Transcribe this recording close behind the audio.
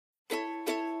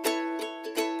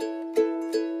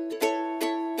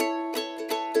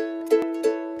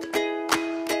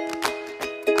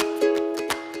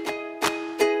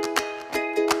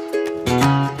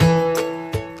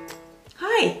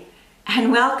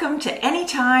welcome to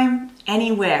Anytime,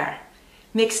 Anywhere,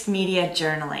 mixed media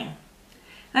journaling.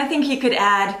 And I think you could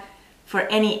add for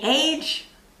any age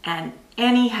and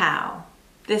anyhow.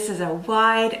 This is a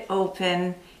wide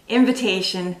open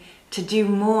invitation to do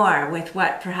more with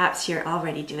what perhaps you're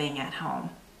already doing at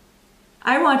home.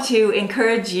 I want to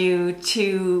encourage you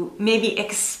to maybe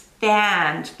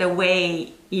expand the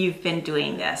way you've been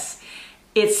doing this.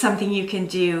 It's something you can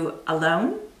do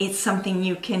alone. It's something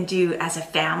you can do as a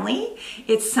family.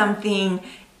 It's something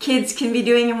kids can be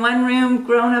doing in one room,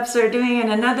 grown-ups are doing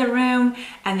in another room,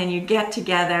 and then you get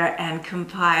together and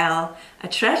compile a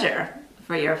treasure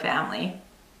for your family.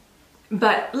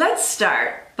 But let's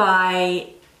start by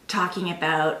talking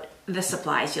about the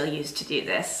supplies you'll use to do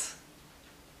this.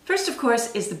 First, of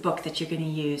course, is the book that you're going to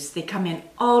use. They come in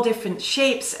all different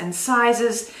shapes and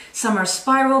sizes. Some are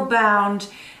spiral bound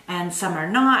and some are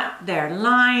not. They're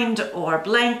lined or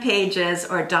blank pages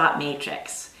or dot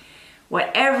matrix.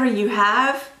 Whatever you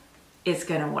have is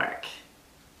going to work.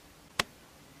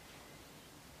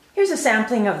 Here's a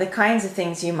sampling of the kinds of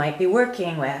things you might be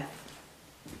working with.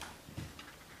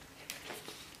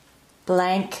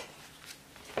 Blank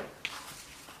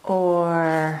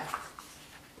or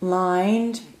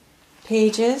lined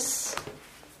pages,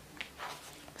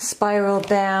 spiral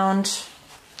bound,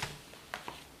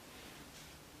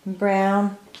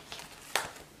 brown,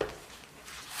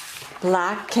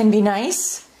 black can be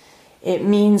nice. It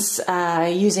means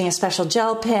using a special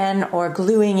gel pen or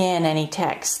gluing in any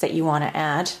text that you want to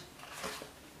add.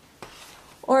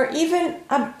 Or even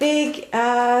a big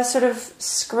sort of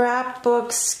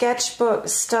scrapbook, sketchbook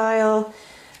style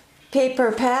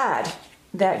paper pad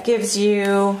that gives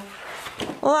you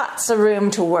lots of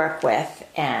room to work with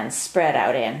and spread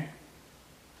out in.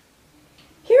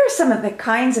 Here are some of the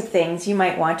kinds of things you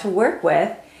might want to work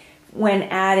with when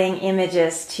adding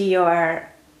images to your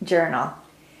journal.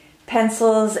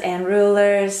 Pencils and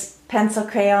rulers, pencil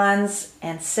crayons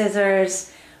and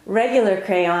scissors, regular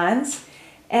crayons,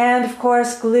 and of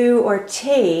course glue or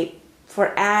tape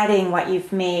for adding what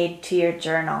you've made to your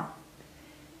journal.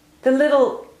 The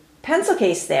little pencil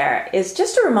case there is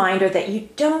just a reminder that you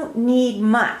don't need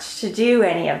much to do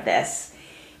any of this.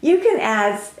 You can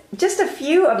add just a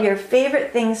few of your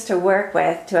favorite things to work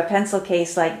with to a pencil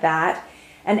case like that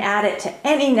and add it to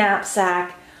any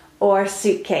knapsack or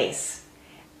suitcase.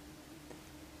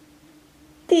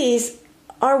 These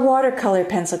are watercolor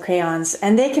pencil crayons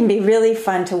and they can be really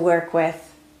fun to work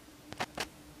with.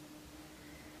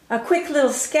 A quick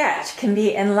little sketch can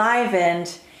be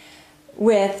enlivened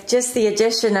with just the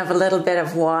addition of a little bit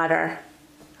of water.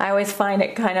 I always find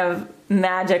it kind of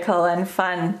magical and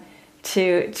fun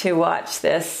to watch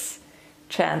this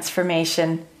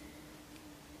transformation.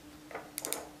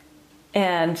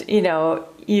 And you know,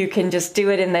 you can just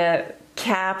do it in the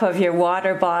cap of your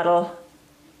water bottle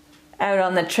out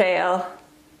on the trail,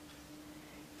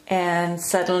 and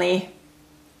suddenly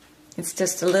it's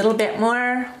just a little bit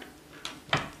more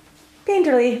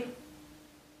painterly.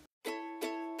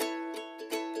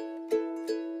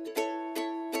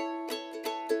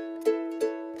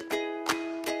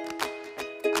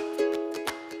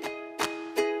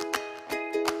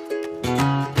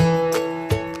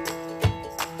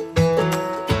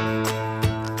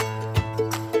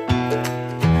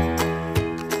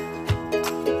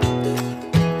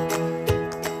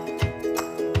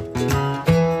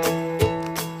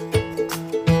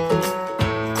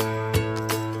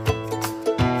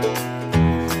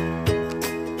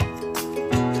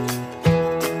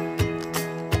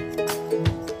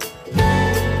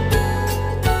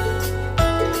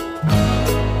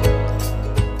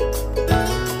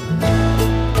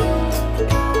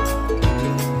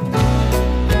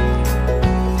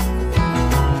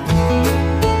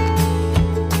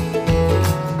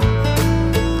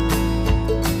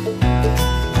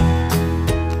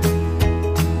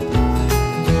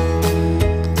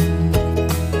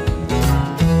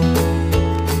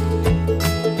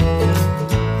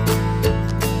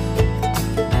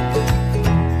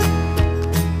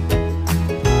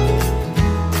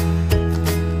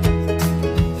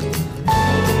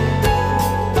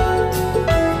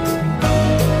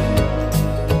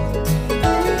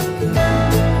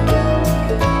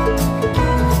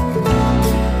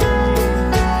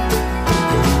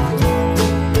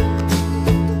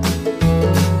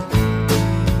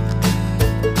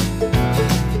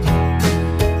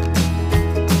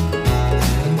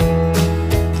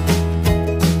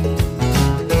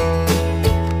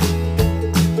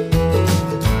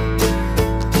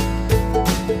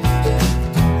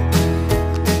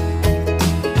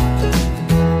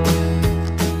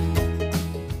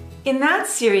 In that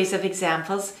series of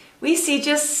examples, we see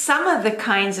just some of the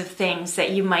kinds of things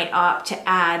that you might opt to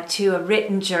add to a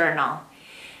written journal.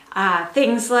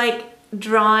 Things like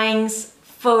drawings,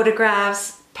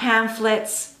 photographs,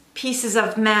 pamphlets, pieces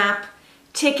of map,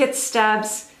 ticket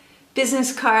stubs,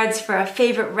 business cards for a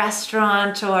favorite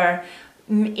restaurant or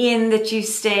inn that you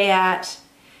stay at.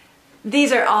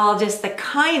 These are all just the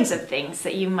kinds of things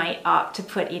that you might opt to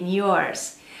put in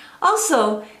yours.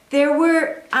 Also, there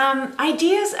were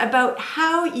ideas about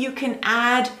how you can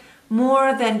add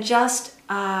more than just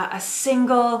a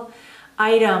single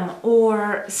item,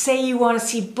 or say you want to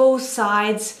see both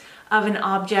sides of an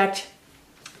object.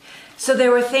 So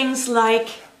there were things like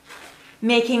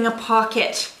making a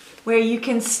pocket where you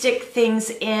can stick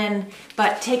things in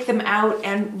but take them out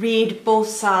and read both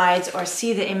sides or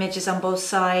see the images on both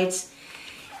sides.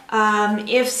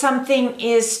 If something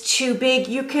is too big,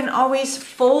 you can always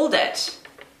fold it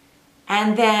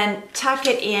and then tuck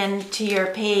it into your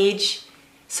page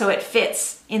so it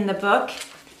fits in the book.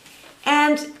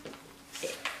 And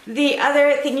the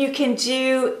other thing you can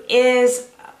do is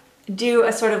do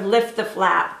a sort of lift the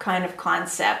flap kind of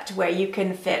concept where you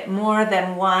can fit more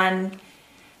than one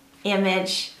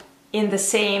image in the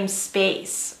same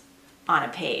space on a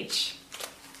page.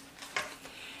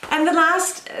 And the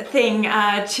last thing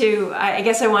I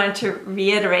guess I wanted to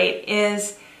reiterate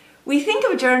is we think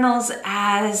of journals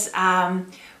as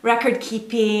record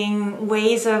keeping,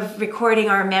 ways of recording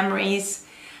our memories.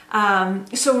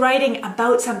 So writing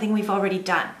about something we've already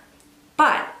done.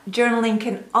 But journaling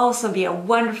can also be a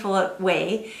wonderful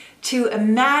way to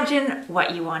imagine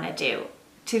what you want to do,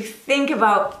 to think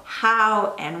about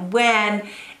how and when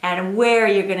and where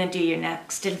you're going to do your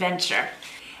next adventure.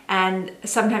 And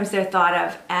sometimes they're thought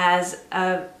of as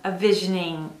a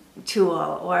visioning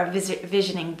tool or a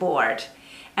visioning board.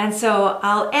 And so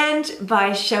I'll end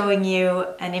by showing you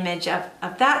an image of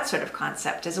that sort of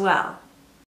concept as well.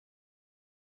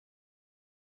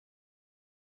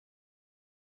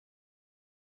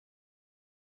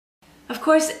 Of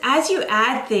course, as you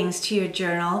add things to your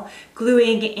journal,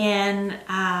 gluing in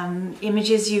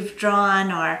images you've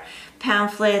drawn or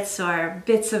pamphlets or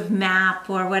bits of map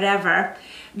or whatever,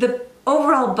 the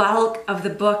overall bulk of the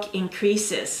book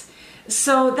increases.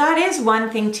 So that is one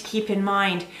thing to keep in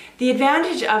mind. The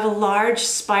advantage of a large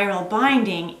spiral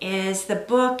binding is the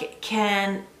book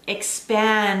can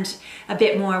expand a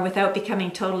bit more without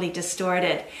becoming totally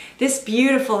distorted. This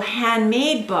beautiful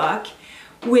handmade book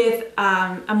with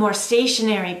a more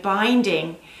stationary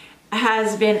binding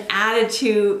has been added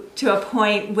to a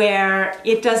point where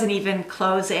it doesn't even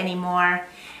close anymore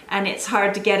and it's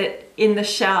hard to get it in the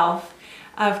shelf.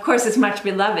 Of course, it's much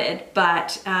beloved,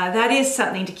 but that is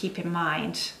something to keep in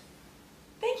mind.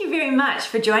 Thank you very much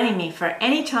for joining me for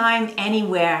Anytime,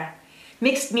 Anywhere,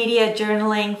 mixed media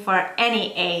journaling for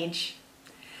any age.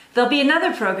 There'll be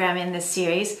another program in this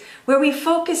series where we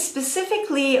focus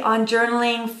specifically on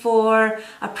journaling for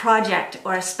a project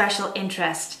or a special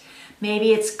interest.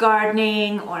 Maybe it's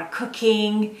gardening or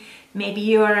cooking, maybe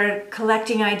you're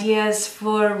collecting ideas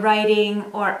for writing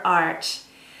or art.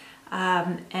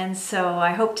 And so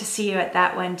I hope to see you at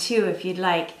that one too if you'd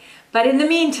like. But in the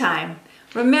meantime,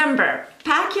 remember,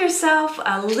 pack yourself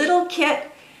a little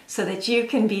kit so that you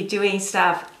can be doing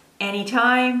stuff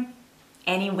anytime,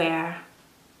 anywhere.